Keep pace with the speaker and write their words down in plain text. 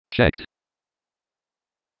Checked.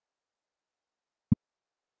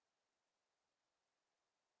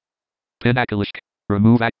 Pin Akalish.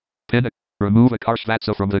 Remove pin. Remove a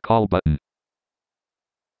Karshvatsa from the call button.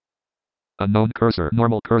 Unknown cursor.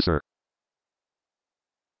 Normal cursor.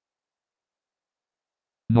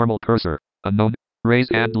 Normal cursor. Unknown. Raise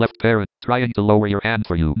hand left parent. Trying to lower your hand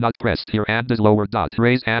for you. Not pressed. Your hand is lower. Dot.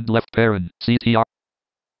 Raise hand left parent. CTR.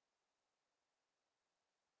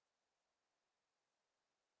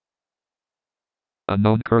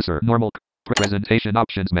 Unknown cursor. Normal. Presentation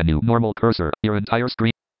options menu. Normal cursor. Your entire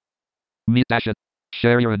screen. Meet dash it.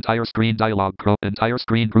 Share your entire screen dialog. Entire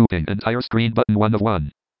screen grouping. Entire screen button 1 of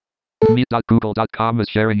 1. Meet.google.com is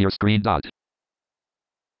sharing your screen. Dot.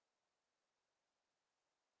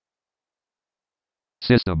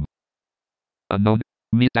 System. Unknown.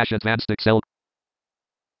 Meet dash advanced Excel.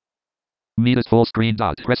 Meet is full screen.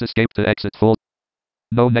 Dot. Press escape to exit full.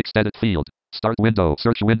 No next edit field. Start window.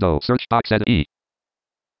 Search window. Search box edit E.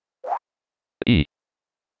 E.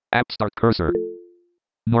 App start cursor.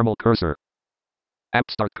 Normal cursor. App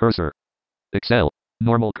start cursor. Excel.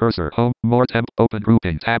 Normal cursor. Home. More temp. Open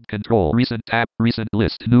grouping. Tab control. Recent tab. Recent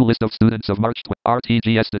list. New list of students of March.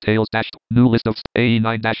 RTGS details dashed. New list of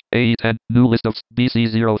AE9 dash AE10. New list of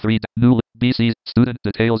BC03. New BC student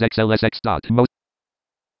details XLSX dot. Most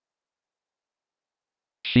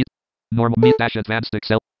sheet. Normal meet dash advanced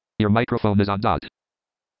Excel. Your microphone is on. Dot.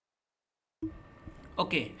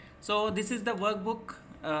 Okay, so this is the workbook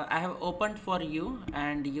I have opened for you,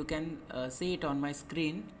 and you can see it on my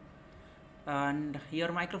screen. And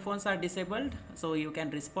your microphones are disabled, so you can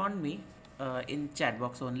respond me in chat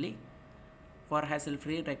box only for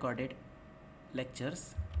hassle-free recorded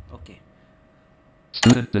lectures. Okay.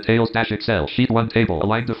 Student details dash Excel sheet 1 table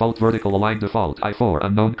align default vertical align default I4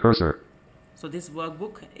 unknown cursor. So this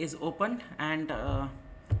workbook is opened, and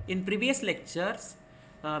in previous lectures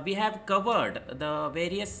we have covered the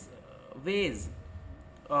various ways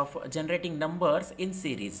of generating numbers in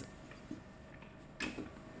series.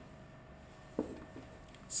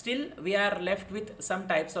 Still we are left with some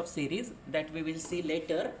types of series that we will see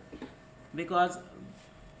later, because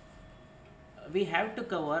we have to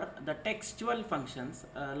cover the textual functions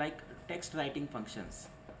like text writing functions.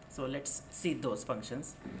 So let's see those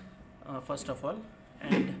functions first of all,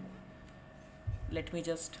 and let me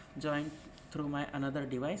just join through my another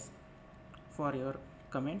device for your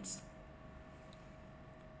comments.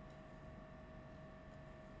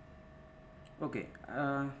 Okay,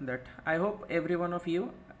 that I hope every one of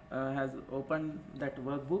you has opened that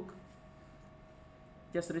workbook.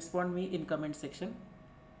 Just respond me in comment section.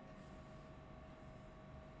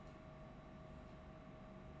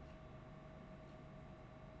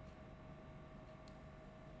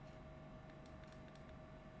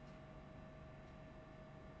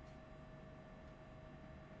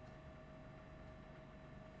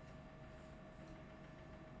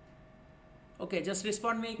 Okay, just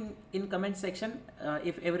respond me in comment section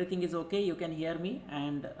if everything is okay, you can hear me,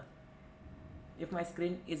 and if my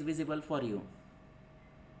screen is visible for you.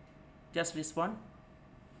 Just respond.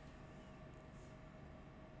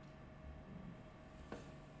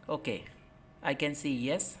 Okay, I can see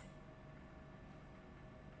yes.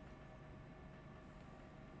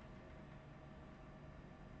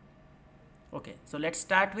 Okay, so let's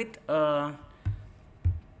start with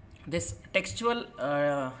this textual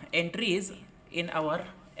entries in our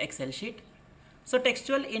Excel sheet. So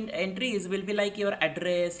textual entries will be like your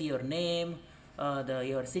address, your name,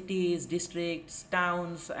 your cities, districts,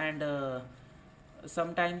 towns, and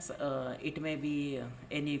sometimes it may be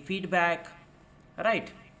any feedback, right?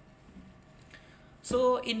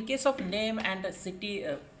 So in case of name and city,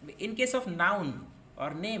 in case of noun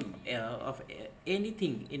or name of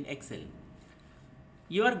anything in Excel,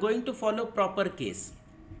 you are going to follow proper case.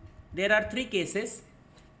 There are 3 cases: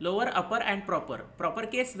 lower, upper, and proper. Proper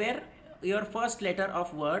case where your first letter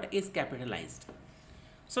of word is capitalized.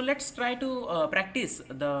 So let's try to practice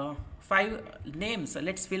the 5 names.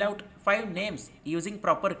 Let's fill out 5 names using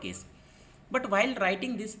proper case. But while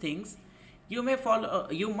writing these things, you may follow.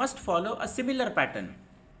 You must follow a similar pattern.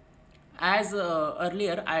 As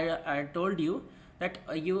earlier I told you that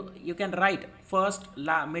you can write first,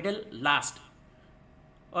 middle, last,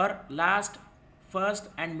 or last, first,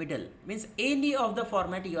 and middle. Means any of the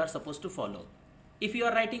format you are supposed to follow. If you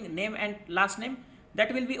are writing name and last name,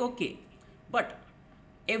 that will be okay, but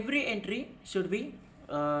every entry should be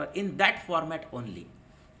in that format only.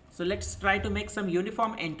 So let's try to make some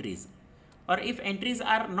uniform entries, or if entries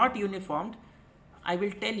are not uniformed, I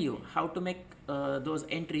will tell you how to make those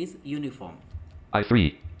entries uniform.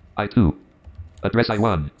 I3, I2, Address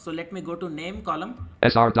I1. So let me go to name column.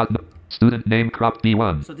 SR dot student name crop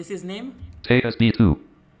B1. So this is name. Tejas B2.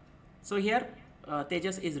 So here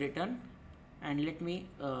Tejas is written, and let me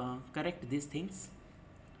correct these things.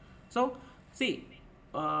 So see,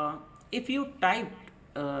 if you type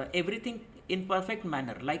everything in perfect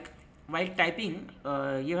manner, like while typing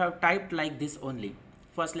you have typed like this only,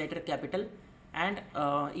 first letter capital, and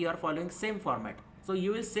you are following same format, so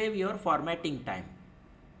you will save your formatting time,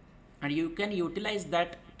 and you can utilize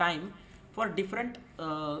that time for different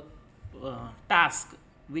tasks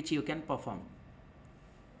which you can perform.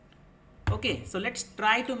 Okay, so let's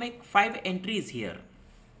try to make 5 entries here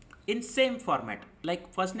in same format, like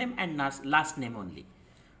first name and last name only.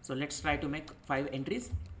 So let's try to make 5 entries.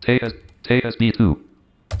 Tejas B2.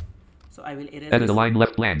 So I will erase Edit this, line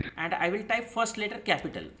left blank. and I will type first letter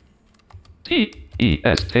capital.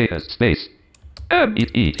 T-E-S Tejas space.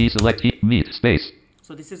 M-E-T select meet space.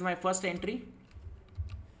 So this is my first entry.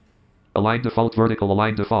 Align default vertical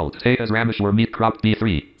align default. Tejas Rameshwar meet crop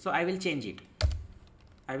B3. So I will change it.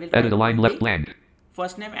 I will Edit type line only left blank.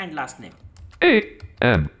 first name and last name.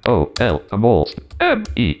 A-M-O-L Amol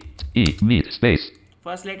M-E-E meet space.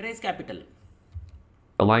 First letter is capital.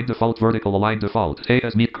 Align default vertical align default.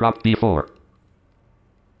 Tejas meet crop B4.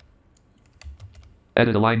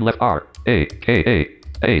 Edit align left R A K A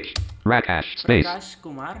H Rakash space. Prakash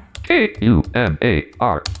Kumar.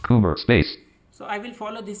 K-U-M-A-R Kumar space. So I will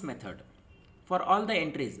follow this method for all the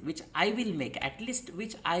entries which I will make, at least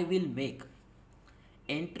which I will make.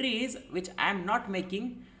 Entries which I am not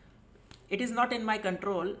making, it is not in my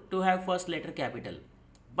control to have first letter capital,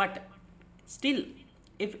 but still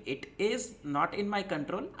if it is not in my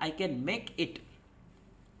control, I can make it.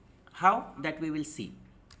 How? That we will see.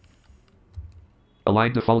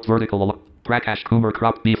 Align default vertical Prakash Kumar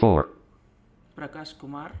crop B4. Prakash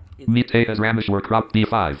Kumar is Meet Tejas Rameshwar crop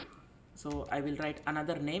B5. So I will write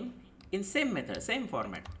another name in same method, same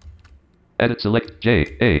format. Edit select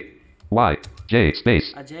J-A-Y J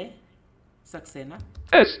space Ajay Saxena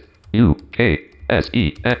S-U-K-S-E-A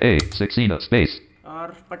Saxena space.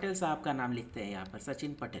 और पटेल साहब का नाम लिखते हैं यहाँ पर,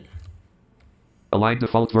 Sachin Patel. Align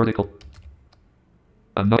default vertical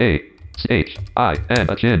A-H-I-N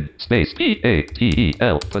Achin space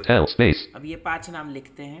P-A-T-E-L Patel space. अब ये 5 नाम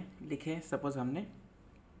लिखते हैं, लिखे सपोज हमने.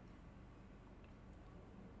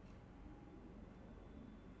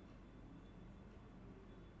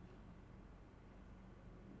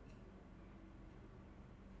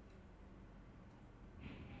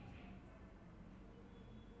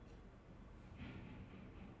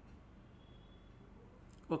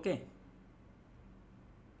 Okay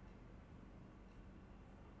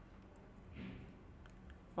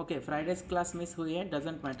okay, Fridays class miss हुई है,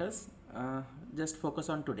 doesn't matters, just focus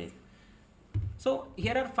on today. So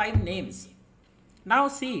here are 5 names. Now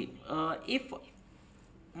see, if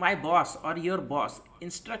my boss or your boss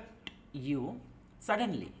instruct you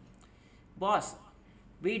suddenly, boss,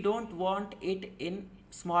 we don't want it in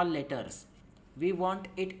small letters, we want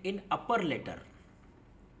it in upper letter,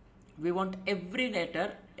 we want every letter,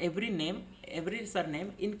 every name, every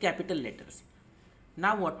surname in capital letters.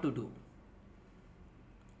 Now what to do?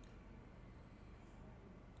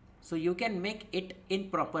 So you can make it in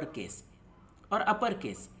proper case or upper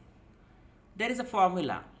case. There is a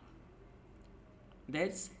formula.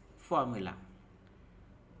 There's formula.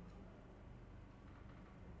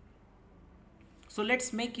 So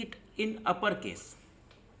let's make it in uppercase.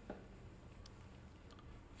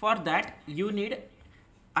 For that you need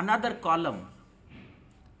another column.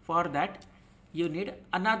 For that you need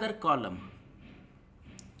another column.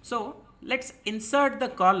 So let's insert the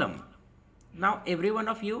column. Now every one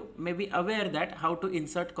of you may be aware that how to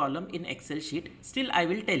insert column in Excel sheet. Still I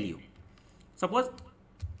will tell you. Suppose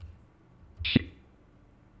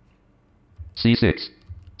C6.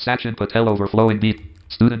 Sachin Patel overflowing B.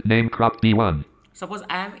 Student name crop B1. Suppose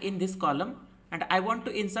I am in this column and I want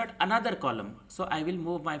to insert another column. So I will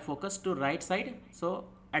move my focus to right side. So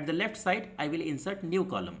at the left side I will insert new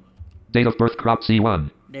column. Date of birth crop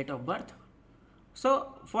C1. Date of birth.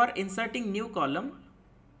 So for inserting new column,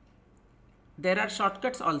 there are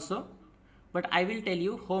shortcuts also, but I will tell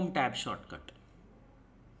you home tab shortcut.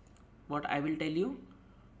 What I will tell you?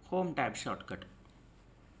 Home tab shortcut.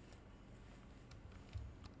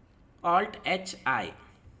 Alt H I.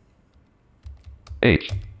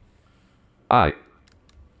 H I.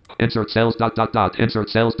 Insert cells dot dot dot. Insert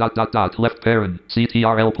cells dot dot dot. Left parent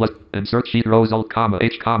CTRL plus. Insert sheet rows alt comma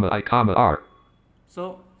H comma I comma R.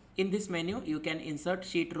 So in this menu you can insert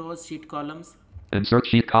sheet rows, sheet columns. Insert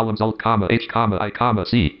sheet columns alt comma H comma I comma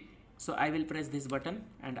C. So I will press this button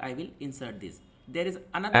and I will insert this. there is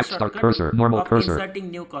another App start shortcut cursor, normal of cursor.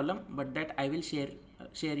 inserting new column, but that I will share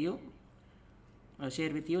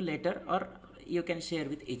with you later, or you can share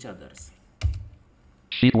with each others.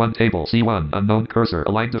 Sheet 1 table, C1, unknown cursor,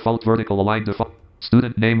 align default vertical, align default,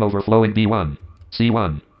 student name overflowing B1,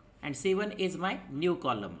 C1. And C1 is my new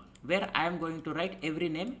column where I am going to write every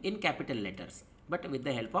name in capital letters, but with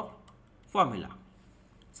the help of formula.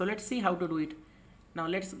 So let's see how to do it. Now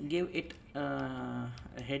let's give it a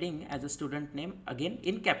heading as a student name again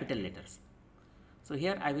in capital letters. So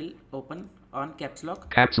here I will open on caps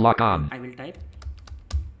lock. Caps lock on. I will type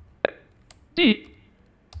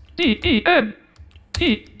D-E-N-T,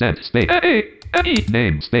 then space, A-E,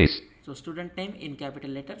 name, space. So student name in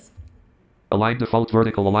capital letters. Align default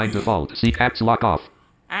vertical, align default, see caps lock off.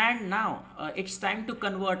 And now it's time to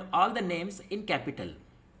convert all the names in capital.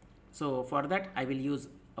 So for that I will use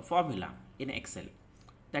a formula in Excel,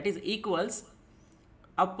 that is equals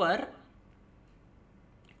upper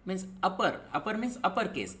means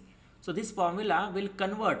uppercase. So this formula will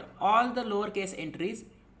convert all the lowercase entries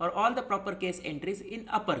or all the proper case entries in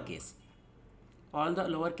uppercase, all the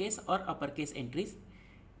lowercase or uppercase entries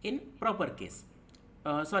in proper case.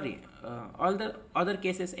 All the other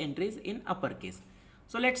cases entries in uppercase.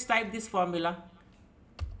 So let's type this formula.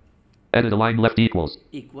 Edit align left equals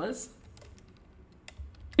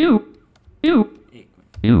U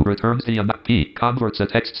returns the P, converts a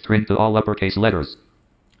text string to all uppercase letters.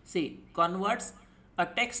 See, converts a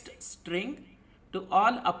text string to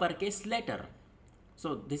all uppercase letter.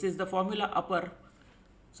 So this is the formula upper.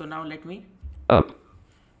 So now let me Up.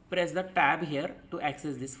 Press the tab here to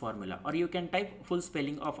access this formula, or you can type full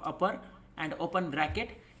spelling of upper and open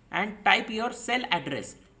bracket and type your cell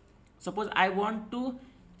address. Suppose I want to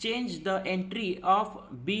change the entry of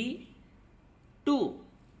B2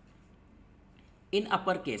 in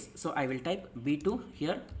uppercase, so I will type B2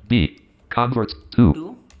 here. B converts to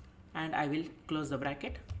 2, and I will close the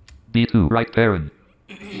bracket. B2 right parent.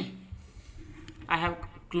 I have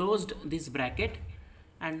closed this bracket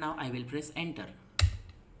and now I will press enter.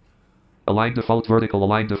 Align default vertical,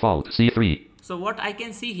 align default, C3. So what I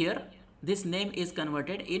can see here, this name is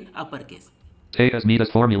converted in uppercase. Take as meet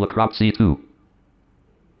as formula crop C2.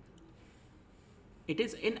 It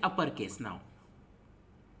is in uppercase now.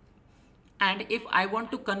 And if I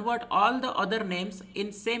want to convert all the other names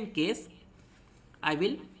in same case, I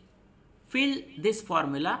will fill this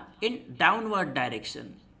formula in downward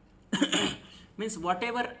direction. Means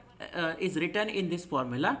whatever is written in this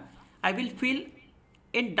formula, I will fill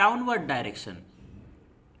in downward direction.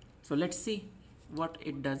 So let's see what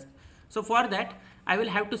it does. So for that I will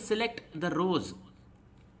have to select the rows.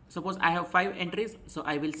 Suppose I have 5 entries, so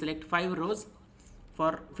I will select 5 rows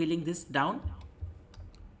for filling this down.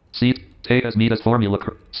 Take as meet as formula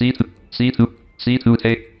C2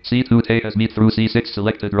 take as meet through C6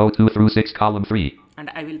 selected row 2 through 6 column 3. And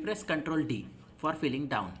I will press Ctrl D for filling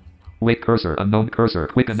down. Wait cursor, unknown cursor,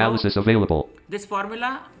 quick analysis available. This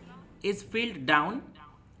formula is filled down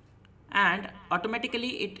and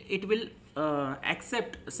automatically it will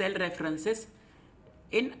accept cell references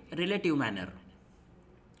in relative manner.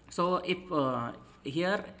 So if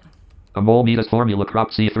here a mole meet as formula crop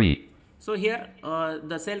C3. So here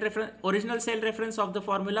the original cell reference of the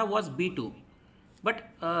formula was B2, but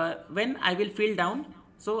when I will fill down,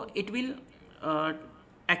 so it will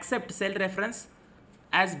accept cell reference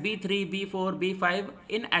as B3, B4, B5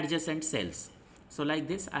 in adjacent cells. So like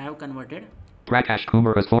this I have converted Prakash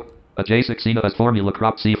Kumar as Ajay Saxena as formula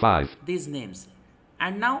crop C5. These names.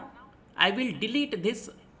 And now I will delete this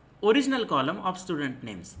original column of student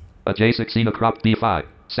names. Ajay Saxena crop B5.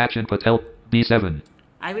 Sachin Patel B7.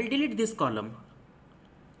 I will delete this column.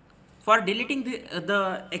 For deleting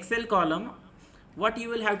the Excel column, what you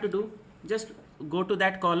will have to do, just go to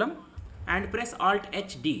that column and press Alt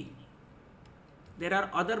HD. There are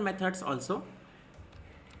other methods also,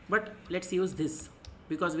 but let's use this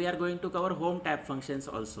because we are going to cover home tab functions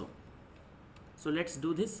also. So let's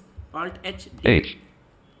do this. Alt HD. H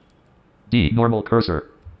D normal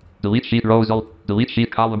cursor. Delete sheet rows alt, delete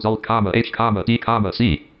sheet columns alt comma H comma D comma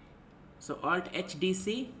C. So Alt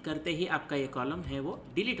HDC करते ही आपका ये column है वो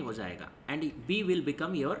delete हो जाएगा and B will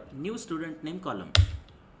become your new student name column.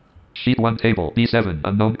 Sheet 1 table B7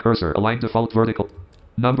 unknown cursor align default vertical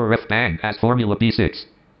number F bang as formula B6.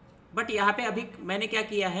 But यहाँ पे अभी मैंने क्या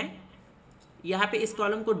किया है, यहाँ पे इस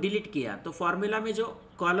column को delete किया तो formula में जो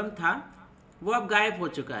column था वो अब गायब हो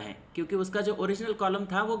चुका है क्योंकि उसका जो original column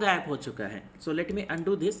था वो गायब हो चुका है. So let me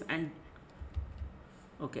undo this and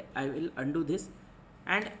okay, I will undo this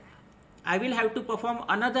and I will have to perform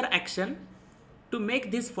another action to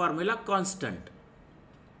make this formula constant.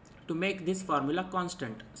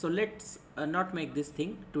 So let's not make this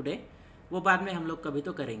thing today, वो बाद में हम लोग कभी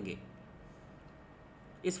तो करेंगे।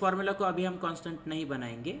 इस formula को अभी हम कांस्टेंट नहीं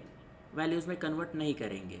बनाएंगे, वैल्यूज़ में कन्वर्ट नहीं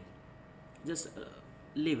करेंगे, just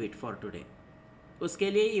leave it for today.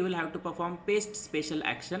 उसके लिए you will have to perform paste special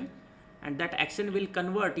action and that action will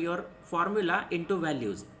convert your formula into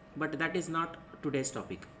values, but that is not today's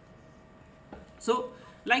topic. So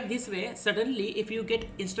like this way, suddenly if you get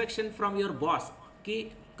instruction from your boss ki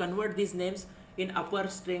convert these names in upper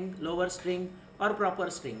string, lower string or proper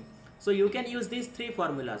string, so you can use these three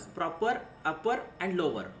formulas: proper, upper and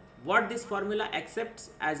lower. What this formula accepts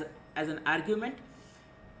as an argument?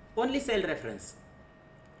 Only cell reference,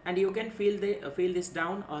 and you can fill this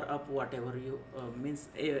down or up, whatever you means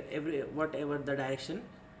whatever the direction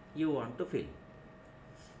you want to fill.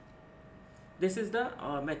 This is the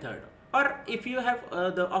method. Or if you have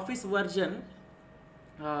the office version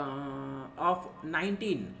of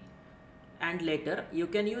 19 and later, you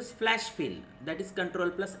can use flash fill, that is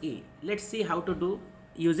Control plus E. Let's see how to do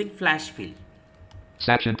using flash fill.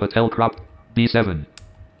 Sachin Patel crop B7.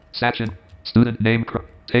 Sachin student name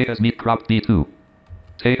Tejas Meet crop B2.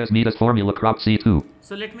 Tejas Meet as formula crop C2.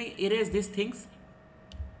 So let me erase these things.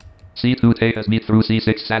 C2 Tejas Meet through C6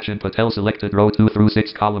 Sachin Patel selected row 2 through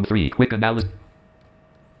 6 column 3 quick analysis.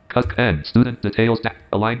 Cut N student details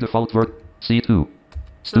align default word C2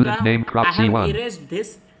 student so name crop I have C1. erased this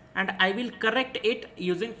and I will correct it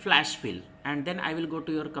using flash fill, and then I will go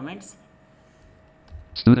to your comments.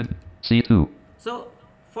 Student C2. So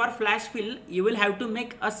for flash fill you will have to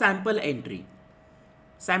make a sample entry.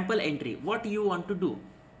 What you want to do,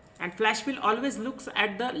 and flash fill always looks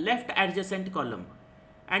at the left adjacent column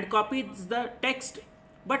and copies the text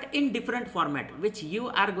but in different format which you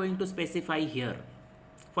are going to specify here.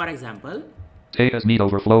 For example, Tejas Meet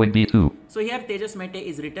overflowing B2. so here Tejas Mete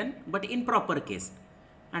is written but in proper case,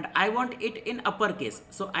 and I want it in upper case,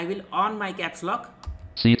 so I will on my caps lock.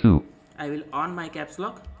 C2. I will on my caps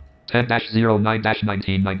lock.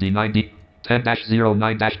 10-09-1990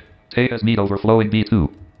 10-09- Tejas Meet overflowing B2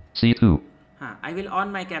 C2. I will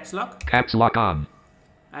on my caps lock. Caps lock on.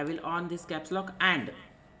 I will on this caps lock, and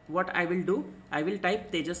what I will do, I will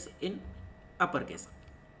type Tejas in uppercase.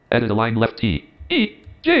 Edit align left T E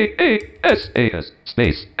J A S A S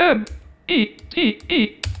space M E T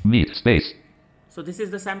E Meet space. So this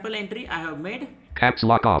is the sample entry I have made. Caps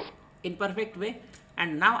lock off. In perfect way,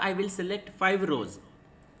 and now I will select 5 rows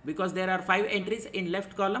because there are 5 entries in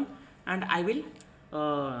left column, and I will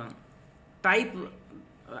type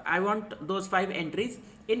I want those 5 entries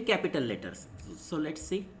in capital letters. So let's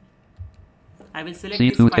see. I will select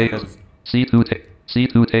these 5 rows. C2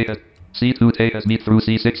 Tejas Meet through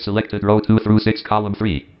C6 selected row 2 through 6 column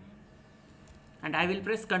 3. And I will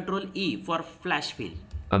press Ctrl E for flash fill.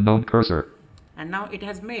 Unknown cursor. And now it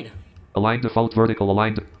has made. Align default vertical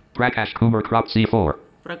aligned. Prakash Kumar crop C4.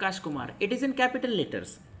 Prakash Kumar. It is in capital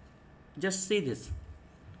letters. Just see this.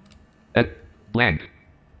 Blank.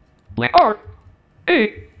 Blank. R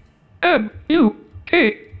A M U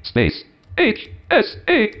K space H S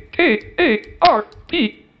A K A R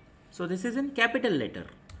P. So this is in capital letter.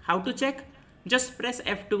 How to check? Just press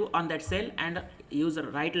F2 on that cell and use a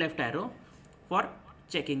right left arrow for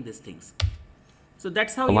checking these things. So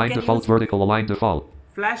that's how align you can default use vertical align default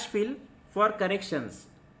flash fill for corrections.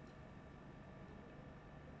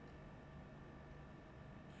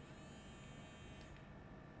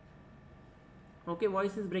 Okay,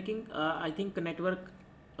 voice is breaking. I think network,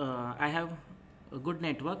 I have a good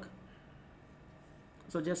network.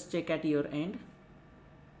 So just check at your end.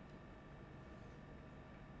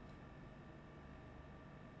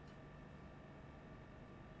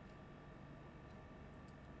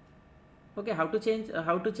 Okay, how to change,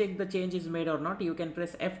 how to check the change is made or not? You can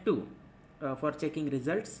press F2 for checking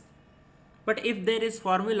results. But if there is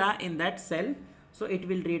formula in that cell, so it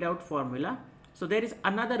will read out formula. So there is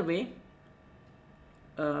another way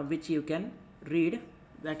which you can read,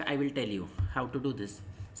 that I will tell you how to do this.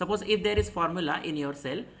 Suppose if there is formula in your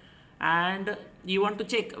cell and you want to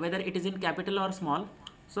check whether it is in capital or small,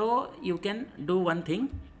 so you can do one thing.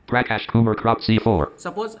 Prakash Kumar crop C4.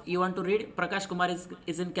 Suppose you want to read Prakash Kumar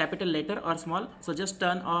is in capital letter or small, so just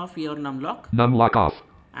turn off your numlock. Numlock off.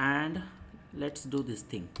 And let's do this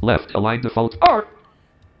thing. Left align default R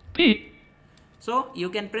P. So you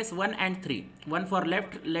can press 1 and 3. 1 for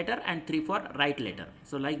left letter and 3 for right letter.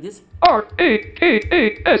 So like this. R A K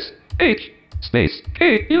A S H space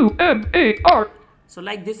K U M A R. So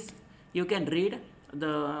like this you can read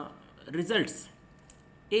the results.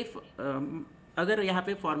 If अगर यहाँ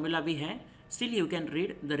पे formula भी है, still you can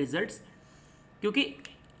read the results, क्योंकि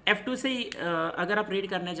F2 से अगर आप read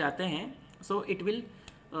करने जाते हैं, so it will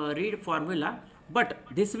read formula, but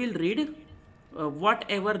this will read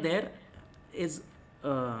whatever there is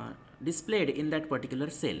displayed in that particular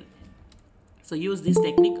cell. So use this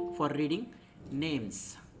technique for reading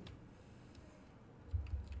names.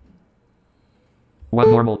 One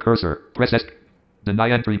normal cursor. Press S.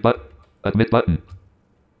 Deny entry button. Admit button.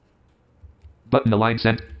 Button align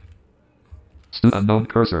sent. Unknown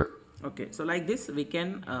cursor. Okay, so like this we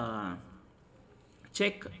can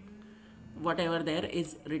check whatever there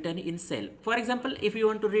is written in cell. For example, if you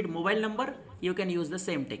want to read mobile number, you can use the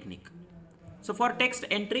same technique. So for text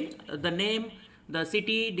entering, the name, the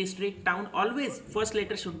city, district, town, always first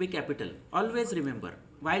letter should be capital. Always remember,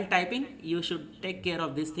 while typing you should take care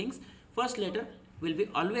of these things. First letter will be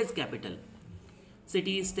always capital.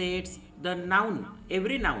 City, states, the noun,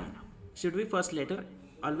 every noun should be first letter,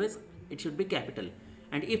 always it should be capital.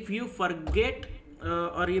 And if you forget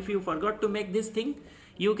or if you forgot to make this thing,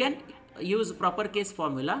 you can use proper case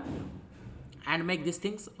formula and make these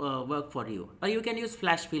things work for you. Or you can use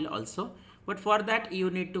flash fill also, but for that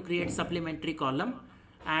you need to create supplementary column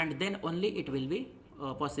and then only it will be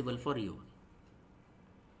possible for you.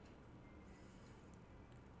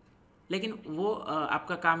 लेकिन वो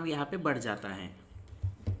आपका काम यहाँ पे बढ़ जाता है.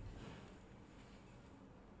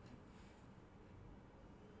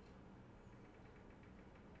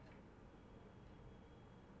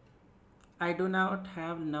 I do not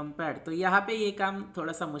have numpad. तो यहाँ पे ये काम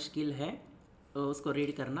थोड़ा सा मुश्किल है उसको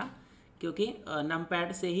रीड करना, क्योंकि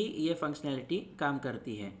नमपैड से ही ये फंक्शनैलिटी काम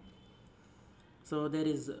करती है. सो there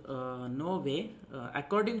is no way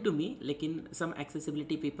according to me, लेकिन सम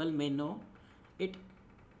accessibility people may no it,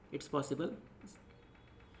 it's possible.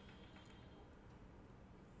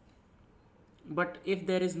 But if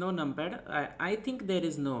there is no numpad, I think there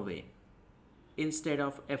is no way instead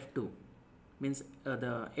of F2, means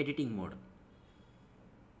the editing mode.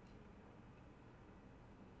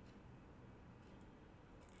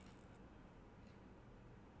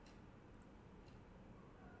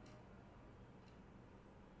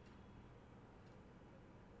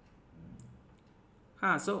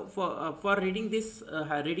 So for reading this,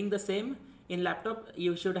 reading the same in laptop,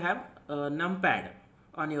 you should have numpad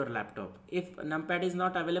on your laptop. If numpad is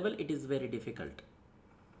not available, it is very difficult.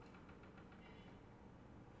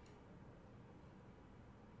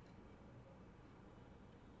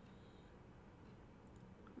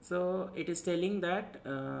 So it is telling that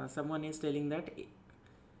someone is telling that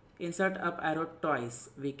insert up arrow twice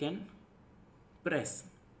we can press.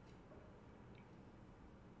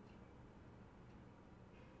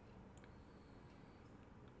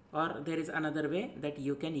 Or there is another way that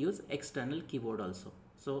you can use external keyboard also.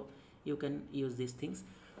 So you can use these things.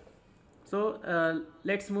 So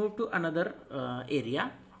let's move to another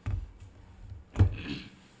area.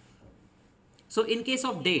 So in case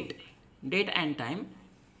of date and time,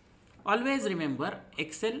 always remember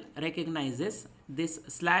Excel recognizes this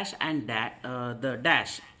slash and the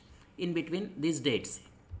dash in between these dates.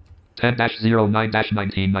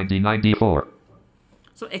 10-09-1990-94.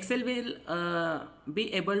 So Excel will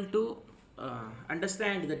be able to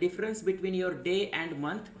understand the difference between your day and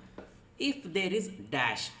month if there is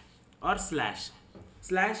dash or slash.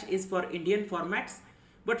 Slash is for Indian formats,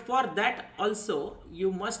 but for that also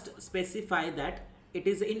you must specify that it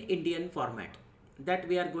is in Indian format. That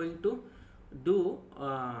we are going to do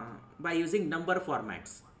by using number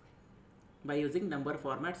formats. By using number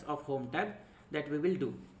formats of home tab, that we will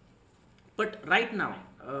do. But right now,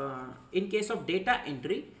 in case of data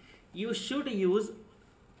entry, you should use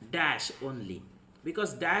dash only,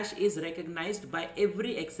 because dash is recognized by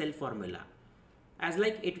every Excel formula, as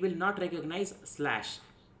like it will not recognize slash.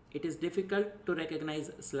 It is difficult to recognize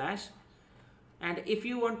slash. And if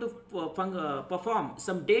you want to perform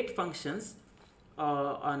some date functions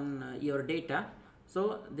on your data,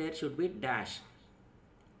 so there should be dash.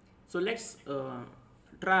 So let's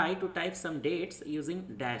try to type some dates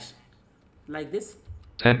using dash. Like this.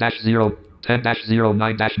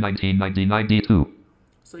 10-09-1990-92.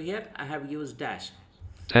 So here I have used dash.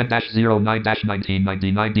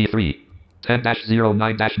 10-09-1990-93.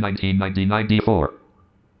 10-09-1990-94.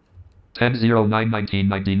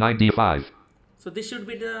 10-09-1990-95. So this should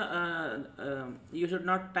be the you should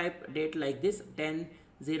not type date like this,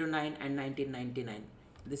 10-09 and 1999.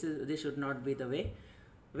 This should not be the way.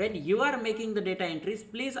 When you are making the data entries,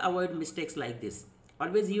 please avoid mistakes like this.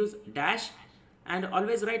 Always use dash and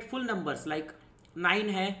always write full numbers. Like 9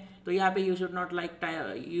 है तो यहाँ पे you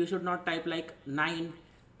should not type like 9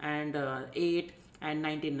 and 8 and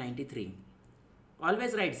 1993.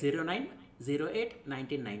 Always write 09, 08,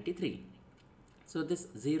 1993. So this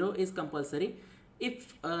 0 is compulsory.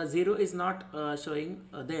 If 0 is not showing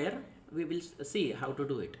there, we will see how to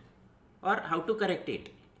do it or how to correct it.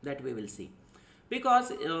 That we will see.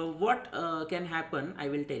 Because what can happen, I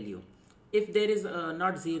will tell you. If there is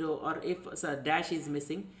not 0 or if a dash is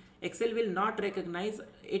missing, Excel will not recognize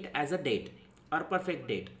it as a date or perfect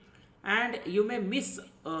date, and you may miss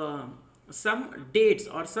some dates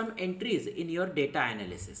or some entries in your data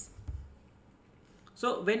analysis.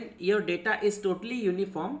 So when your data is totally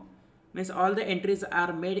uniform, means all the entries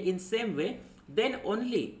are made in same way, then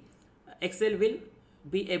only Excel will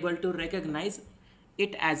be able to recognize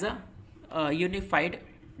it as a unified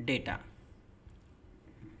data,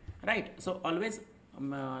 right? So always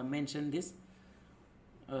mention this,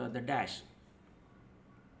 the dash.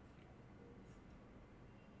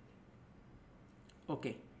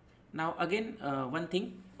 Okay, now again one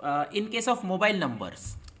thing, in case of mobile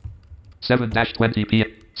numbers, 7-20 p.m.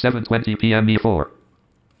 7:20 p.m. E4.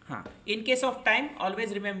 in case of time,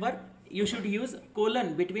 always remember you should use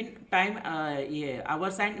colon between time,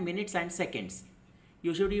 hours and minutes and seconds.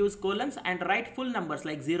 You should use colons and write full numbers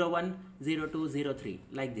like 01, 02, 03,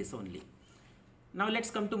 like this only. Now let's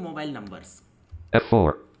come to mobile numbers.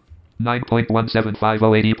 F4.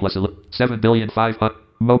 9.17508 plus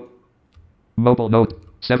 7,500,000. Mobile note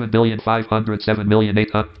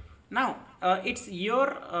 7,507,800,000. Now it's your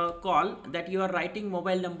call that you are writing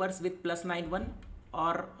mobile numbers with +91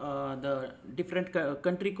 or the different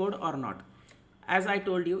country code or not. As I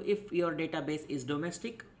told you, if your database is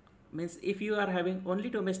domestic, means if you are having only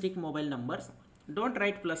domestic mobile numbers, don't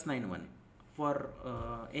write +91 for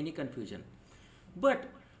any confusion. But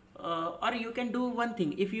or you can do one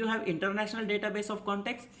thing, if you have international database of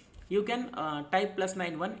contacts, you can type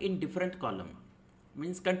 +91 in different column,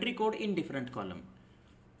 means country code in different column.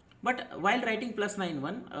 But while writing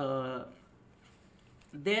 +91,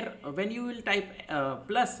 there when you will type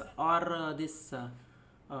plus or this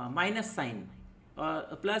minus sign,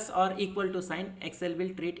 plus or equal to sign, Excel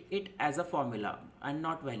will treat it as a formula and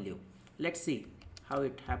not value. Let's see how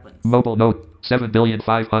it happens. Mobile note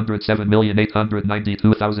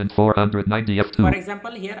 7,507,892,490 F2. For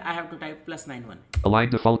example, here I have to type +91.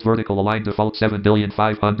 Align default vertical, align default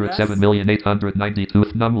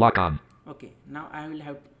 7,507,892 num lock on. Okay, now I will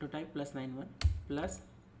have to type +91 plus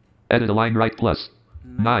Edit align right plus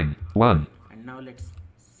 9 1. And now let's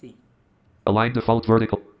see. Align default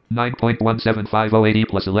vertical 9.17508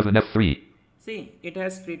 plus 11 F3. See, it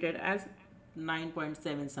has treated as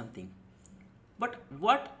 9.7 something. But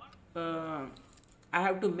what I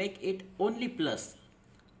have to make it only plus.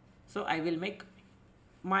 So I will make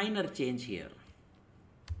minor change here.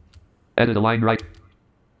 Edit align right.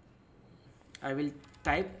 I will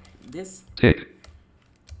type this tick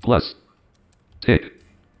plus tick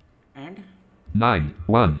and 9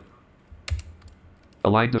 1.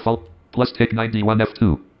 Align default plus tick 91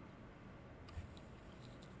 F2.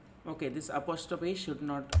 Okay, this apostrophe should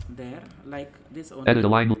not there, like this only. Edit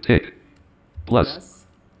align tick plus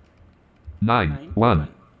 9 1.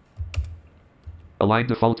 Align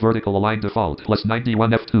default vertical, align default plus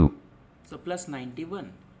 91 F2. So plus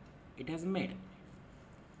 91 it has made.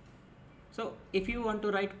 So if you want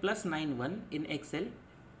to write +91 in Excel,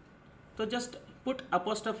 so just put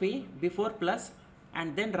apostrophe before plus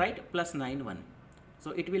and then write +91.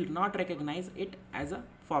 So it will not recognize it as a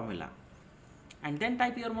formula. And then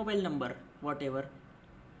type your mobile number, whatever.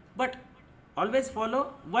 But always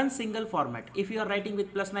follow one single format. If you are writing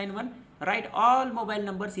with +91, write all mobile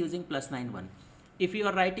numbers using +91. If you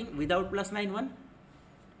are writing without +91,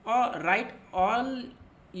 or write all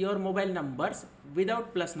your mobile numbers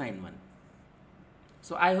without +91.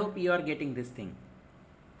 So I hope you are getting this thing.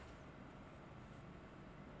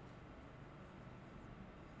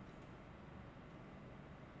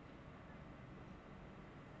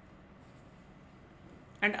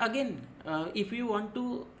 And again, if you want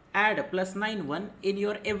to add +91 in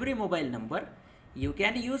your every mobile number, you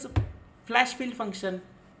can use flash fill function.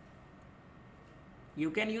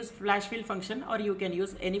 You can use flash fill function, or you can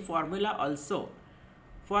use any formula also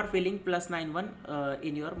for filling +91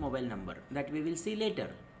 in your mobile number, that we will see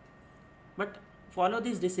later. But follow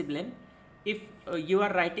this discipline. If you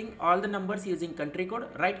are writing all the numbers using country code,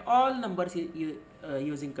 write all numbers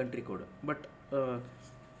using country code. But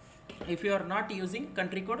if you are not using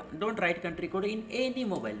country code, don't write country code in any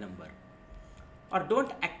mobile number, or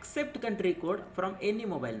don't accept country code from any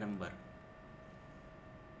mobile number.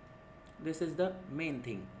 This is the main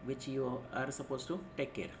thing which you are supposed to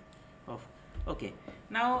take care of. Okay,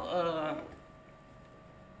 now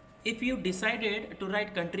if you decided to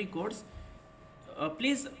write country codes,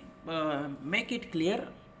 please make it clear,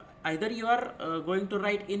 either you are going to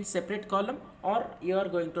write in separate column or you are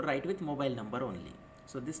going to write with mobile number only.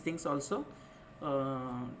 So these things also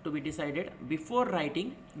to be decided before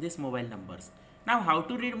writing these mobile numbers. Now how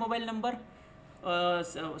to read mobile number?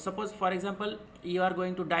 Suppose for example you are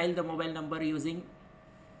going to dial the mobile number using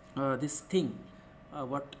this thing,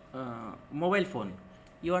 mobile phone.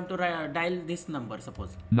 You want to dial this number,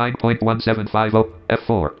 suppose 9.1750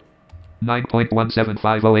 F4.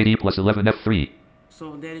 9.175080 plus 11 F3.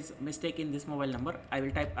 so there is mistake in this mobile number. I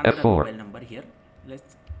will type another F4. mobile number here.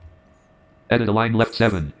 Let's Edit a line left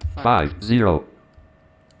 7 5 0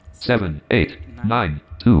 7 8 9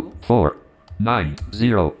 2 4 9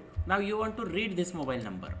 0. Now you want to read this mobile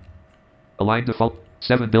number. Align default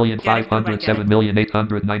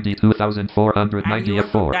 7,507,892,490 And you want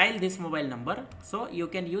to F4. dial this mobile number, so you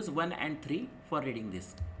can use 1 and 3 for reading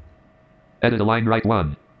this. Edit a line right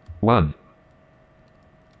 1 1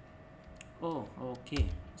 Oh, okay.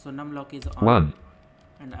 So numlock is on 1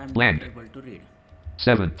 and I'm blank. not able to read.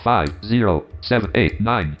 7 5 0 7 8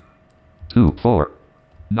 9 2 4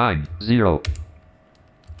 9 0.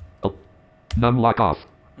 Numlock off.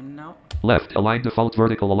 And now Left align default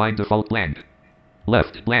vertical align default blank.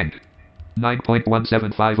 Left blank.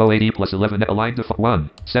 9.175080 plus 11 align default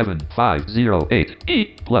 17508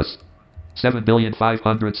 E plus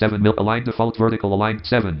 7,507,000 align default vertical align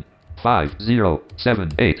 7 5 0 7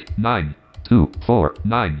 8 9 2 4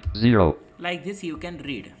 9 0. like this you can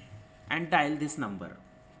read and dial this number.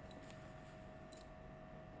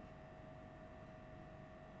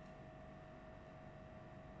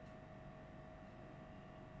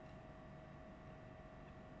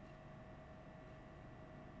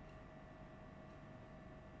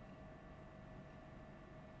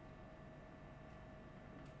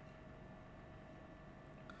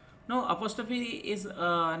 No, apostrophe is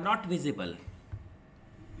not visible.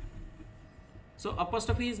 So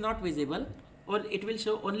apostrophe is not visible, or it will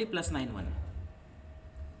show only +91.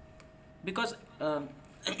 Because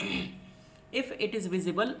if it is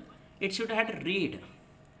visible, it should have read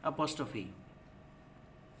apostrophe.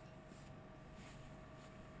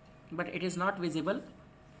 But it is not visible.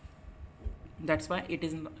 That's why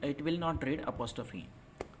it will not read apostrophe.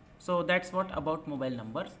 So that's what about mobile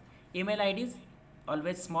numbers. Email IDs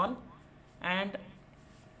always small, and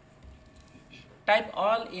type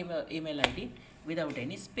all email ID without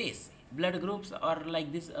any space. Blood groups or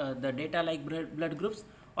like this, the data like blood groups,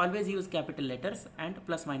 always use capital letters and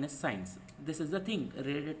plus minus signs. This is the thing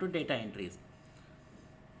related to data entries.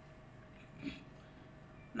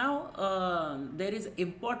 Now there is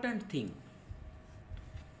important thing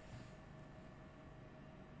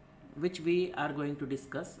which we are going to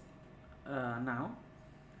discuss now,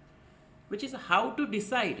 which is how to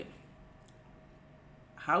decide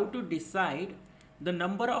the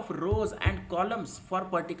number of rows and columns for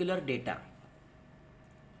particular data.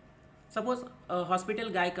 Suppose a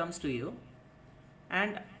hospital guy comes to you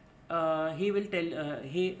and he will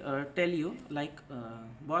tell you like,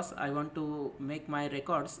 boss, I want to make my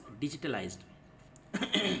records digitalized.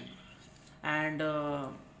 And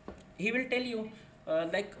he will tell you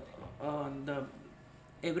like, the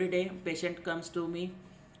everyday patient comes to me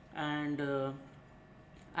and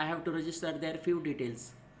I have to register their few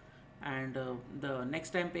details, and the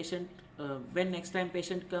next time patient when next time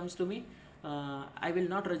patient comes to me, I will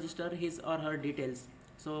not register his or her details.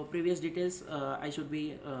 So previous details I should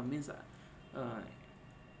be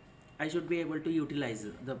I should be able to utilize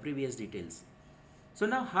the previous details. So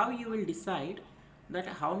now how you will decide that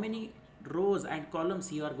how many rows and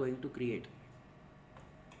columns you are going to create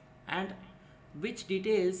and which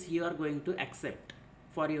details you are going to accept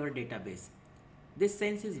for your database. This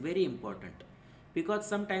sense is very important, because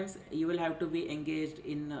sometimes you will have to be engaged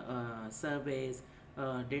in surveys,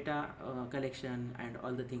 data collection and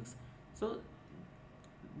all the things. So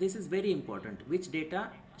this is very important, which data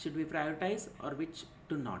should we prioritize or which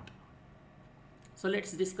to not. So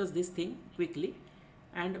let's discuss this thing quickly,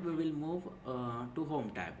 and we will move to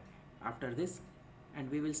home tab after this,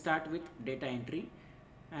 and we will start with data entry,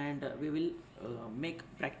 and we will make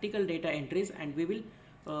practical data entries, and we will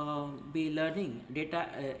be learning data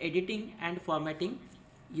editing and formatting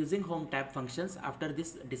using home tab functions after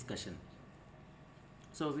this discussion.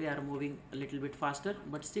 So we are moving a little bit faster,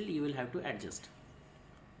 but still you will have to adjust.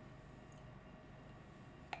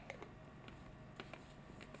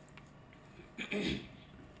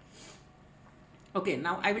 Okay,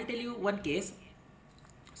 now I will tell you one case.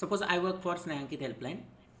 Suppose I work for Snehankit helpline,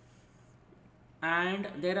 and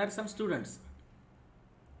there are some students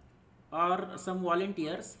or some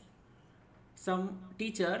volunteers, some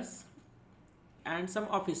teachers and some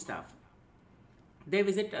office staff. They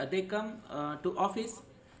come to office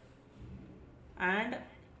and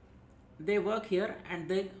they work here, and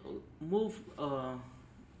they move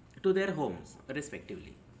to their homes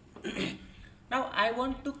respectively. Now I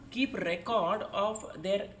want to keep record of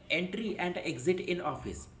their entry and exit in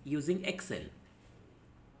office using Excel.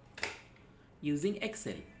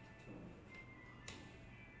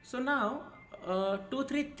 So now two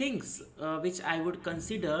three things which I would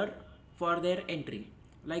consider for their entry,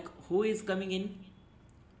 like who is coming in,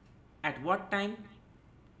 at what time,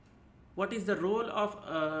 what is the role of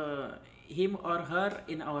him or her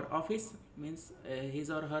in our office, means his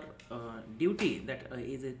or her duty, that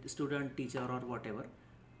is a student, teacher or whatever,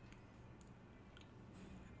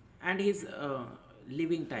 and his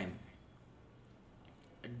leaving time,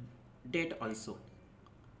 date also.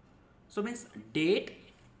 So means date,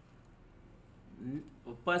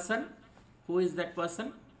 person, who is that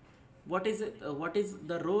person, what is it, what is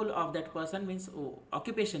the role of that person, means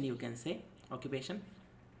occupation, you can say occupation,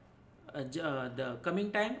 the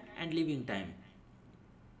coming time and leaving time,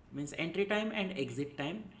 means entry time and exit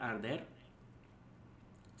time are there.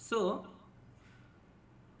 So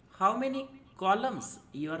how many columns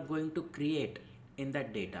you are going to create in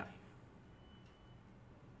that data?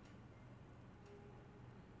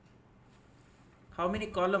 How many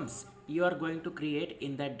columns you are going to create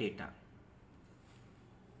in that data?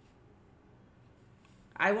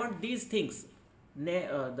 I want these things,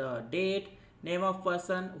 the date, name of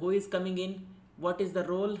person, who is coming in, what is the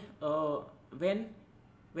role,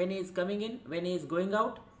 when he is coming in, when he is going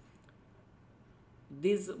out.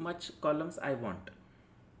 These much columns I want.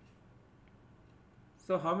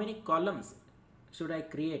 So how many columns should I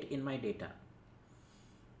create in my data?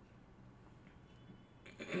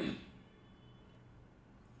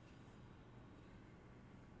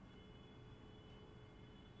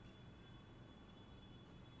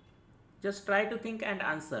 Just try to think and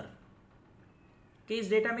answer कि इस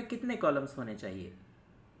data में कितने columns होने चाहिए.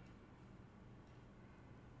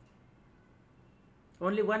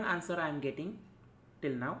 Only one answer I am getting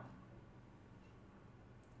till now.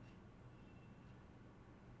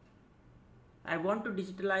 I want to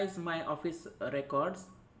digitalize my office records,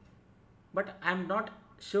 but I am not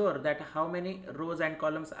sure that how many rows and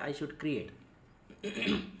columns I should create.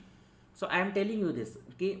 So I am telling you this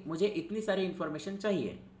कि मुझे इतनी सारी information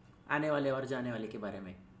चाहिए आने वाले और जाने वाले के बारे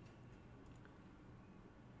में.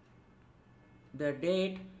 The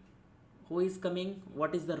date, who is coming,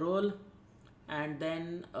 what is the role, and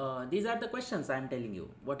then these are the questions I am telling you.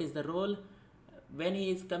 What is the role, when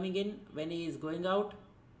he is coming in, when he is going out.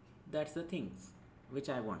 That's the things which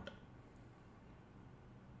I want.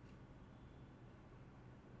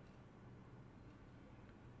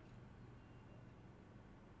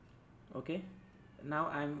 Okay, now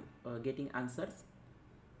I am getting answers.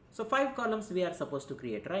 So 5 columns we are supposed to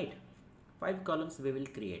create, right? 5 columns we will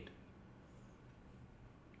create,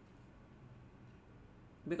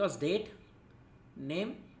 because date,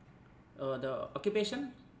 name, the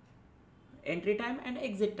occupation, entry time and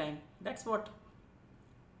exit time. That's what.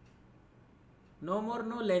 No more,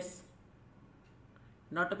 no less.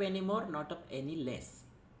 Not of any more, not of any less.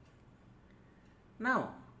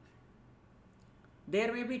 Now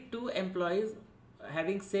there may be 2 employees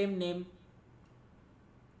having same name.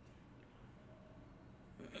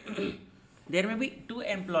 There may be 2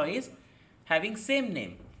 employees having same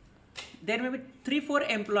name. There may be 3-4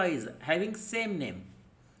 employees having same name.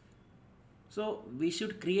 So we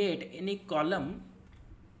should create any column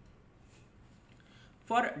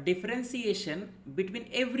for differentiation between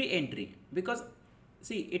every entry, because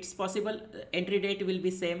see, it's possible entry date will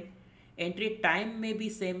be same, entry time may be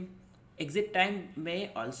same, exit time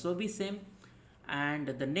may also be same, and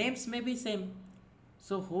the names may be same.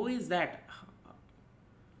 So who is that?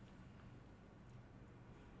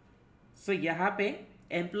 So यहाँ पे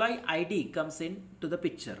employee ID comes in to the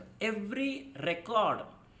picture. Every record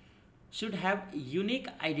should have unique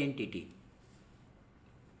identity.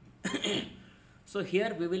 So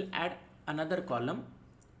here we will add another column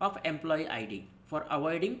of employee ID for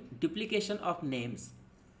avoiding duplication of names,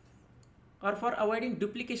 or for avoiding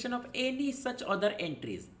duplication of any such other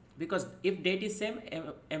entries, because if date is same,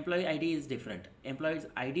 employee ID is different, employees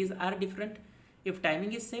IDs are different. If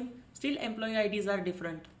timing is same, still employee IDs are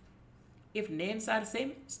different. If names are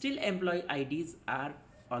same, still employee IDs are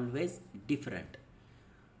always different.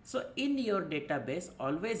 So in your database,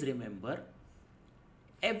 always remember,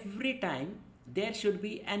 every time there should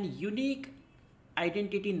be an unique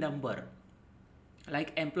identity number,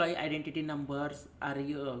 like employee identity numbers are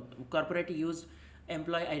corporate used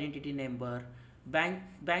employee identity number,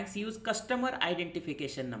 banks use customer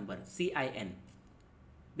identification number, CIN,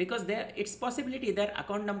 because there it's possibility their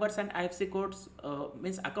account numbers and IFSC codes,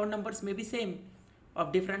 means account numbers may be same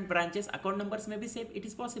of different branches, account numbers may be same, it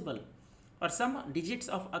is possible, or some digits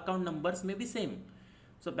of account numbers may be same.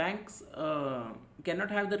 So banks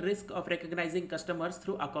cannot have the risk of recognizing customers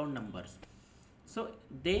through account numbers. So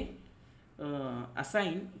they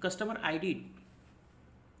assign customer ID.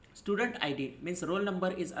 Student ID means roll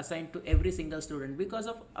number is assigned to every single student because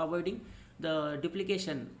of avoiding the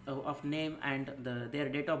duplication of name, and their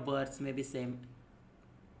date of birth may be same.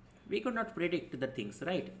 We could not predict the things,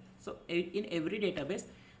 right? So in every database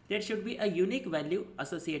there should be a unique value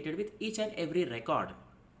associated with each and every record.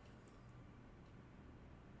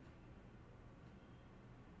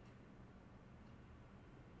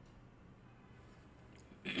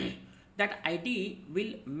 That ID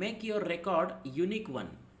will make your record unique one.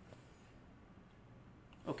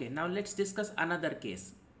 Okay, now let's discuss another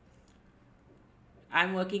case.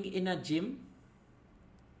 I'm working in a gym,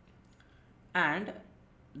 and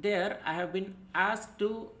there I have been asked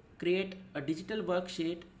to create a digital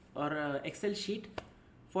worksheet or a Excel sheet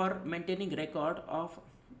for maintaining record of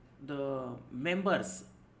the members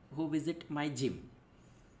who visit my gym.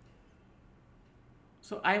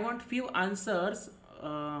 So I want few answers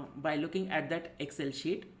by looking at that Excel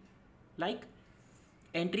sheet, like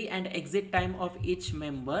entry and exit time of each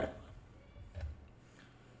member,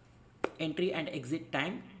 entry and exit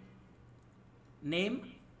time,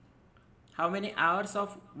 name, how many hours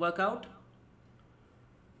of workout,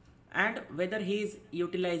 and whether he is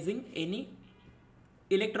utilizing any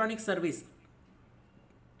electronic service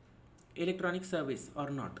or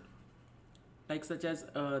not, like such as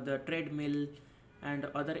the treadmill and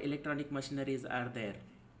other electronic machineries are there.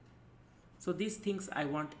 So these things I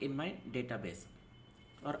want in my database,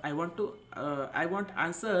 or I want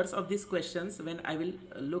answers of these questions when I will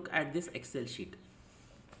look at this Excel sheet.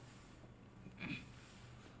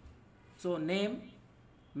 So name,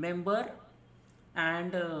 member,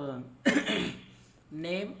 and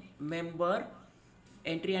name, member,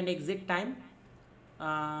 entry and exit time,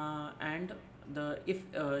 and the if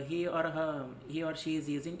he or she is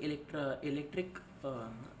using electric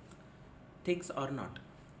things or not.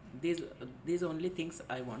 These only things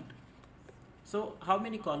I want. So how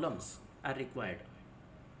many columns are required?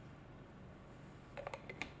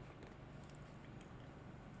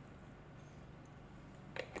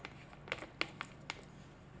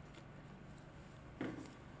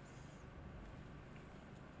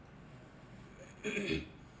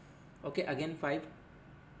 Okay, again 5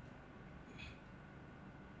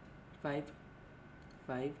 5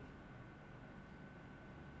 5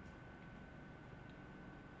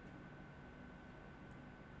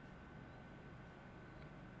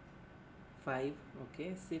 5.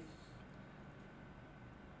 Okay, 6.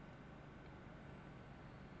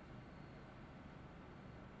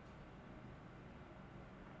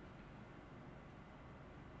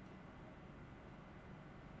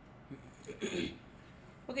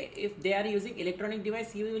 Okay, if they are using electronic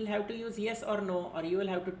device, you will have to use yes or no, or you will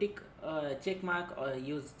have to tick check mark or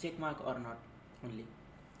use check mark or not only.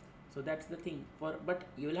 So that's the thing. But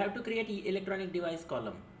you will have to create electronic device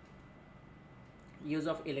column. Use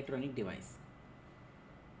of electronic device.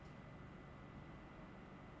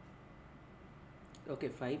 Okay,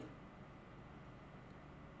 5.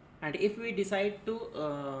 And if we decide to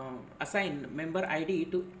assign member ID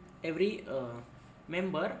to every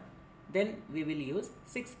member, then we will use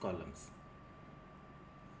 6 columns.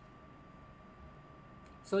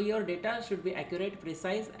 So your data should be accurate,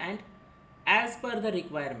 precise, and as per the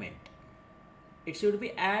requirement. It should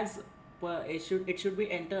be it should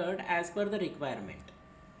be entered as per the requirement,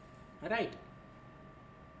 right?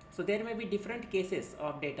 So there may be different cases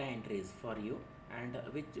of data entries for you, and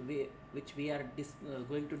which we are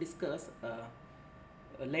going to discuss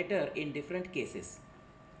later in different cases,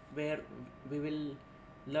 where we will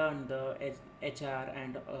learn the HR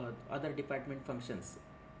and other department functions,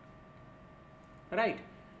 right?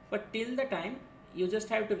 But till the time, you just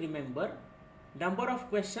have to remember number of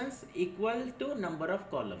questions equal to number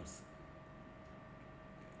of columns.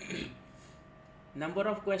 Number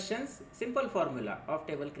of questions, simple formula of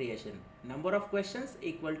table creation, number of questions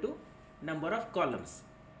equal to number of columns.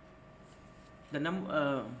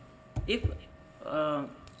 The if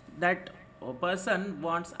that person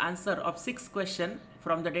wants answer of 6 questions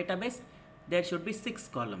from the database, there should be 6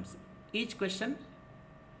 columns. Each question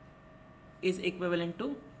is equivalent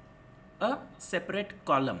to a separate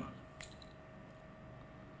column.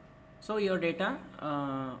 So your data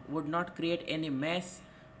would not create any mess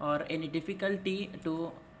or any difficulty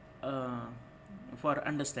to for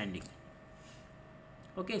understanding.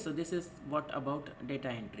 Okay, so this is what about data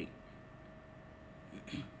entry.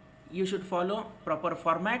 You should follow proper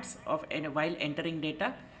formats of while entering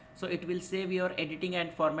data, so it will save your editing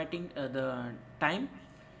and formatting the time.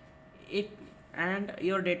 and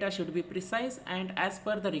your data should be precise and as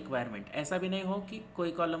per the requirement. ऐसा भी नहीं हो कि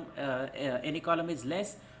कोई column any column is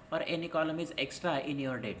less or any column is extra in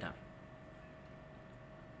your data,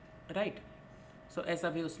 right? So ऐसा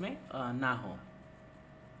भी उसमें ना हो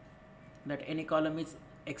that any column is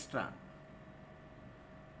extra.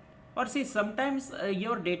 Or see, sometimes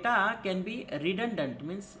your data can be redundant,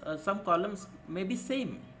 means some columns may be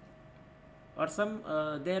same, or some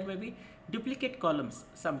there may be duplicate columns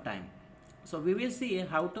sometime. So we will see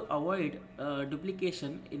how to avoid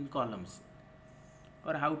duplication in columns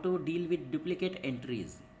or how to deal with duplicate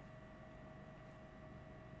entries.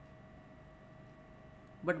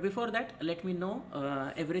 But before that, let me know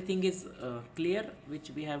everything is clear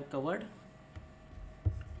which we have covered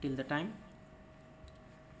till the time.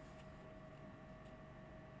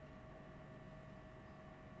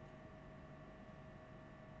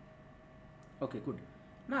 Okay, good.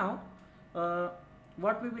 Now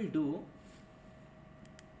what we will do,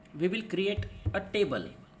 we will create a table,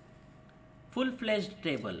 full-fledged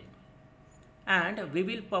table, and we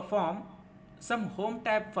will perform some home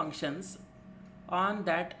tab functions on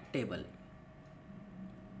that table,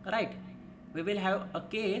 right? We will have a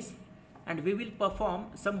case and we will perform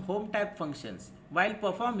some home tab functions. While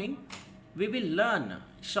performing, we will learn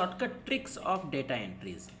shortcut tricks of data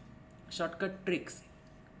entries, shortcut tricks.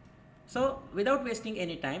 So without wasting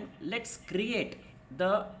any time, let's create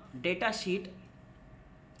the data sheet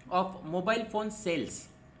of mobile phone sales.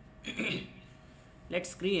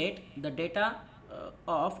 Let's create the data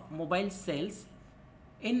of mobile sales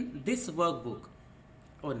in this workbook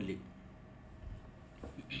only.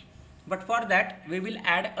 But for that, we will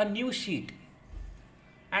add a new sheet.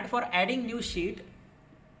 And for adding new sheet,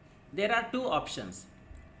 there are two options.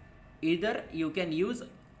 Either you can use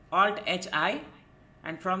Alt-HI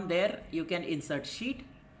and from there you can insert sheet,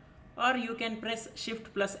 or you can press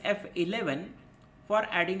Shift plus F11 for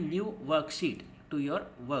adding new worksheet to your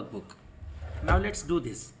workbook. Now let's do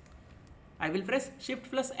this. I will press Shift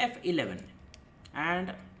plus F11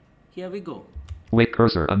 and here we go. Wait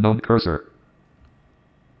cursor, unknown cursor.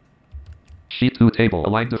 Sheet 2 table,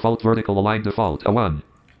 align default vertical, align default, a 1.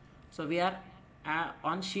 So we are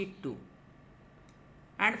on sheet 2.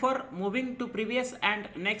 And for moving to previous and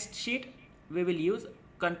next sheet, we will use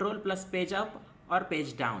Control plus page up or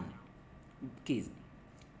page down keys.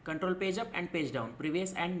 Control page up and page down,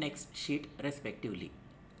 previous and next sheet respectively.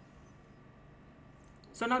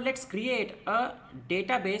 So now let's create a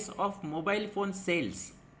database of mobile phone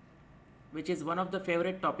sales, which is one of the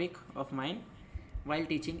favorite topic of mine while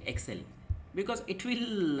teaching Excel, because it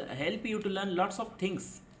will help you to learn lots of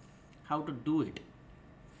things, how to do it.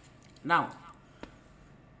 Now,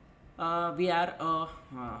 we are a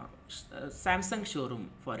Samsung showroom,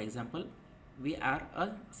 for example. We are a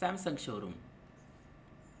Samsung showroom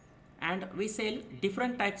and we sell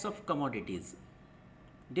different types of commodities,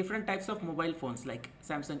 different types of mobile phones like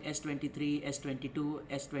Samsung S23, S22,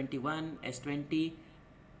 S21, S20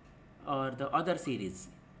 or the other series.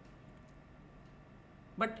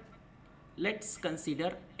 But let's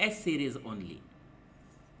consider S series only.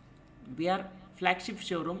 We are flagship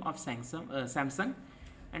showroom of Samsung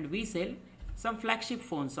and we sell some flagship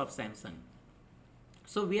phones of Samsung.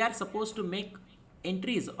 So we are supposed to make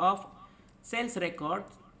entries of sales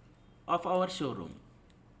records of our showroom.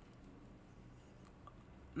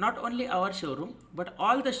 Not only our showroom, but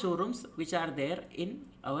all the showrooms which are there in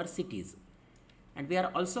our cities. And we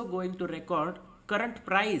are also going to record current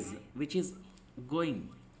price which is going,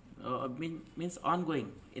 means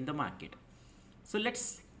ongoing in the market. So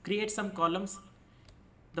let's create some columns.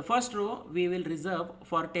 The first row we will reserve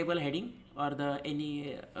for table heading or the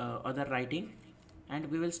any other writing, and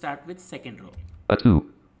we will start with second row. A 2.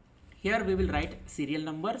 Here we will write serial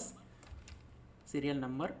numbers, serial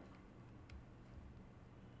number.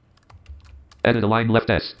 Edit align left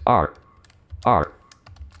S, R, R,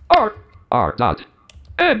 R, R dot,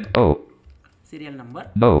 N, O. Serial number.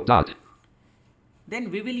 No dot. Then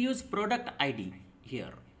we will use product ID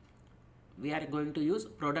here. We are going to use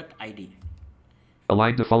product ID.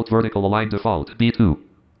 Align default vertical, align default, B2.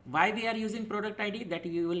 Why we are using product ID, that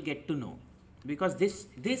you will get to know, because this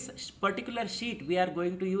particular sheet we are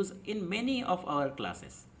going to use in many of our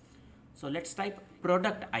classes. So let's type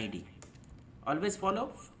product ID. Always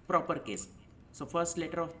follow proper case. So first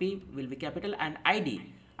letter of P will be capital and ID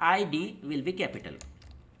will be capital.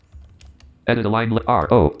 Edit align R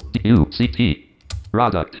O D U C T.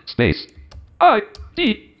 Product space I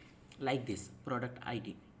D. Like this, product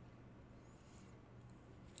ID.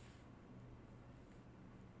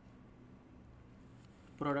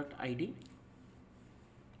 Product ID.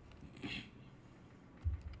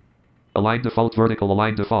 Align default vertical,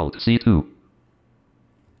 align default C2.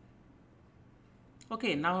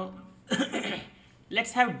 Okay, now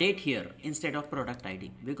let's have date here instead of product ID,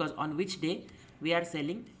 because on which day we are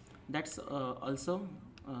selling, that's also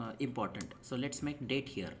important. So let's make date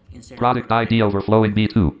here instead of Product product ID ID. overflowing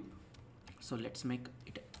B2. So let's make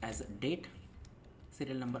it as date,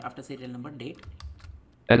 serial number, after serial number date,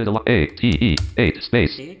 Edit A T E 8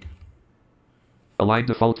 space. date, Align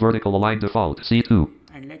default vertical align default C2.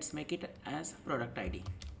 and let's make it as product ID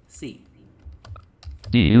C.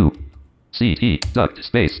 DU CT duct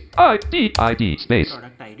space ID space.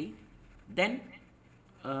 Product ID. Then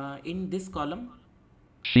in this column,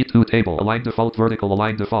 Sheet 2 table align default vertical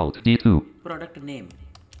align default D2. product name,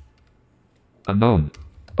 Unknown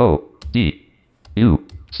O D U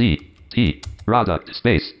C T product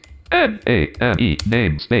space NAME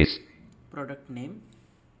name space. product name,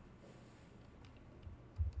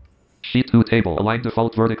 Sheet 2 table align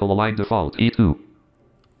default vertical align default E2.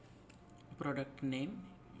 product name.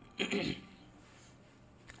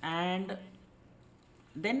 And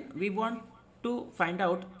then we want to find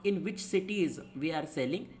out in which cities we are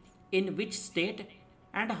selling, in which state,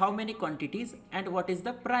 and how many quantities, and what is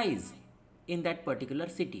the price in that particular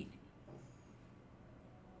city.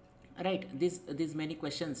 Right, these many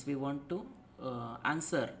questions we want to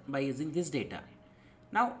answer by using this data.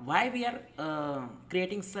 Now why we are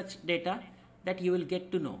creating such data, that you will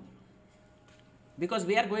get to know, because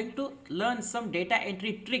we are going to learn some data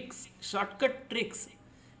entry tricks, shortcut tricks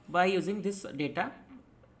by using this data,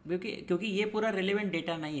 क्योंकि ये पूरा relevant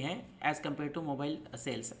data नहीं है as compared to mobile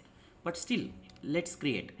sales, but still let's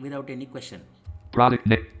create without any question. Product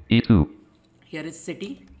name E2. Here is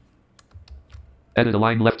city. Edit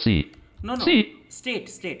align left C. No, C.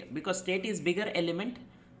 State, because state is bigger element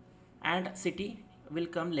and city will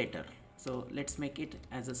come later. So let's make it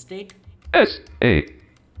as a state. S A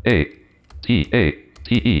T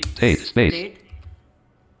E state space. State,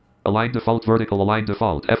 Align default vertical align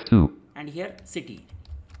default F2. and here city.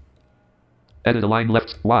 Edit align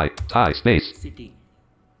left Y tie space. City.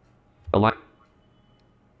 Align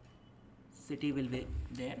City will be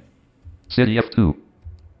there. city F2.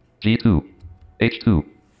 G2 H2.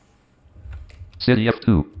 City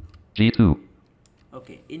F2 G2.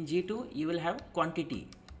 Okay, in G2 you will have quantity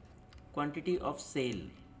of sale.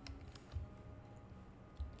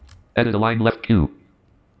 Edit align left Q.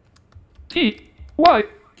 T Y.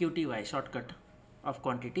 QTY, shortcut of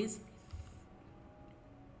quantities.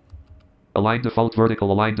 Align default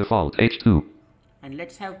vertical align default H2. And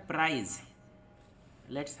let's have price.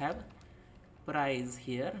 Let's have price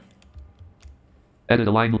here. Edit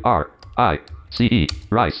align R I C E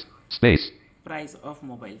rice space. Price of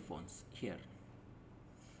mobile phones here.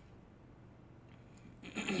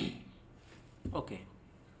 Okay.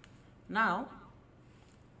 Now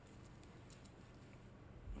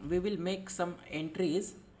we will make some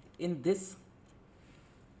entries in this.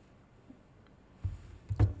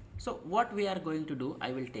 So what we are going to do,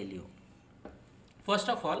 I will tell you. First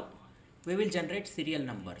of all, we will generate serial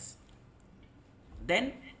numbers.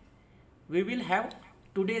 Then we will have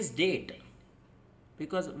today's date,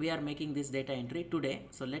 because we are making this data entry today.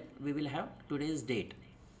 So we will have today's date.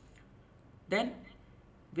 Then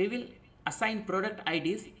we will assign product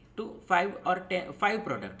IDs to 5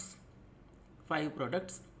 products. 5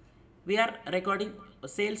 products. We are recording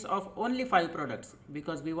sales of only 5 products,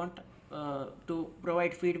 because we want to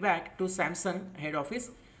provide feedback to Samsung head office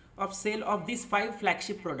of sale of these 5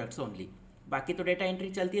 flagship products only. बाकी तो data entry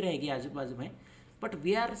चलती रहेगी आजू बाजू में, but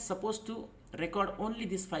we are supposed to record only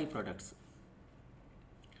these 5 products.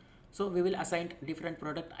 So we will assign different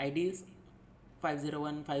product IDs,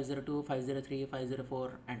 501, 502, 503,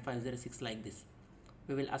 504 and 506, like this.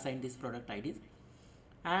 We will assign these product IDs.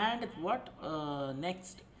 And what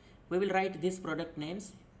next, we will write these product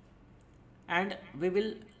names, and we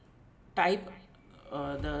will type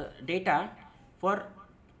the data for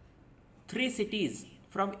 3 cities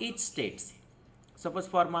from each states. Suppose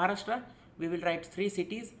for Maharashtra we will write 3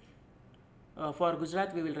 cities, for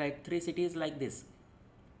Gujarat we will write 3 cities, like this,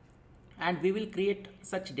 and we will create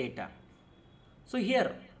such data. So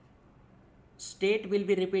here state will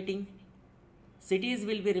be repeating, cities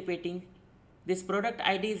will be repeating, this product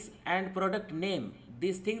IDs and product name,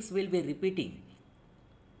 these things will be repeating.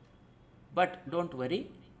 But don't worry,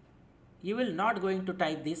 you will not going to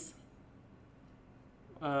type this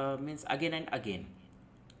means again and again.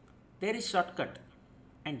 There is shortcut,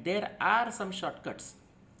 and there are some shortcuts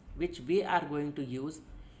which we are going to use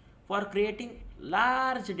for creating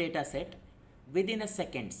large data set within a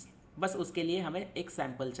seconds. बस उसके लिए हमें एक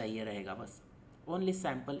sample चाहिए रहेगा, बस only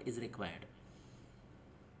sample is required.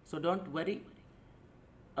 So don't worry,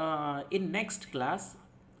 in next class,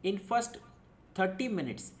 in first 30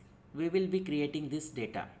 minutes we will be creating this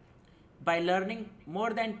data by learning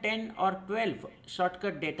more than 10 or 12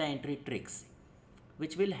 shortcut data entry tricks,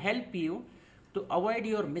 which will help you to avoid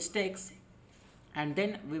your mistakes, and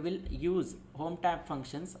then we will use home tab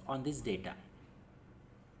functions on this data.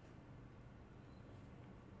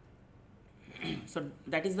 So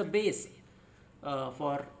that is the base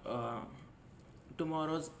for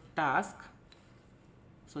tomorrow's task.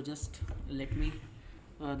 So just let me,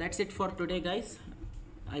 that's it for today, guys.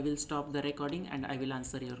 I will stop the recording and I will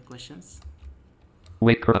answer your questions.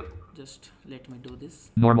 Wait, Just let me do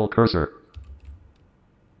this. normal cursor.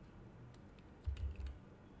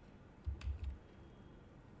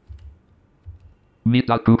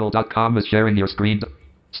 Meet.google.com is sharing your screen.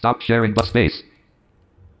 Stop sharing but space.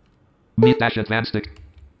 Meet-advanced.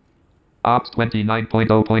 Ops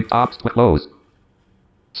 29.0. Ops close.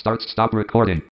 Stop recording.